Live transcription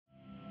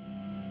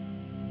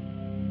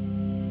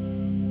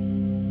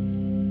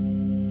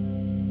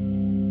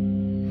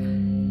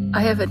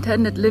I have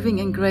attended Living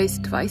in Grace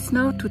twice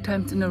now, 2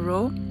 times in a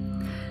row,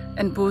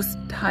 and both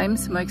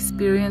times my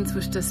experience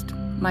was just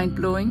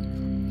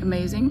mind-blowing,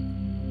 amazing.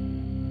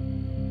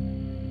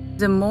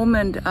 The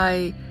moment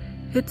I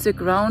hit the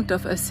ground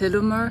of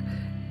Asilumar,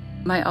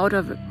 my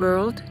outer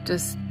world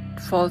just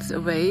falls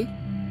away,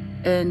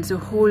 and the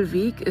whole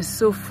week is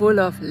so full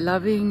of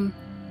loving,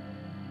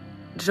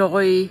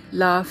 joy,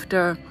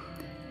 laughter.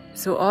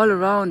 So all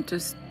around,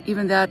 just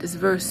even that is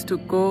worth to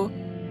go.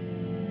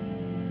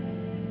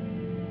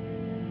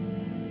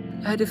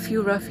 I had a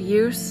few rough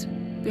years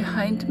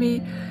behind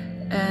me,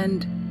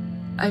 and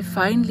I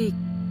finally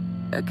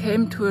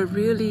came to a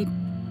really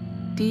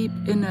deep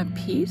inner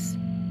peace,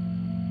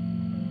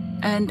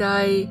 and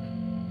I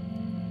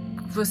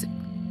was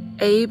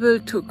able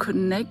to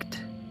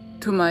connect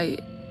to my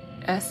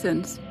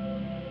essence.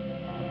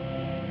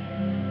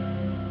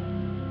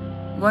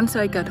 Once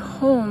I got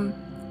home,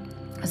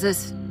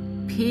 this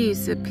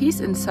peace, the peace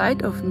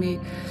inside of me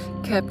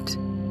kept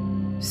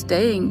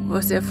staying,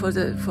 was there for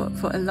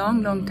a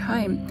long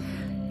time,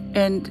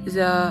 and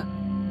the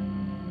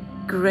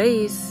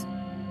grace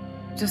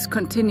just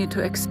continued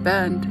to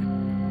expand.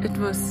 It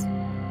was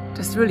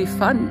just really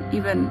fun,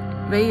 even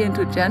way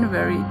into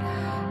January,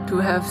 to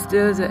have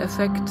still the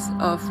effects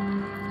of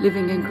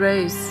living in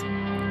grace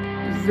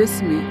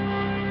with me.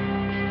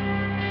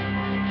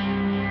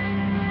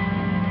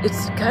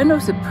 It's kind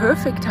of the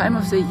perfect time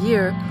of the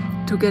year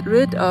to get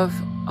rid of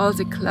all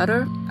the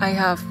clutter I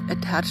have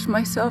attached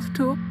myself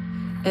to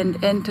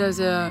and enter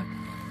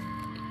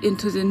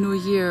into the new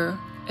year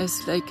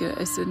as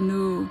a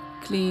new,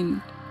 clean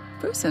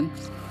person.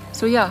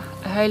 So yeah,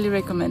 I highly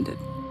recommend it.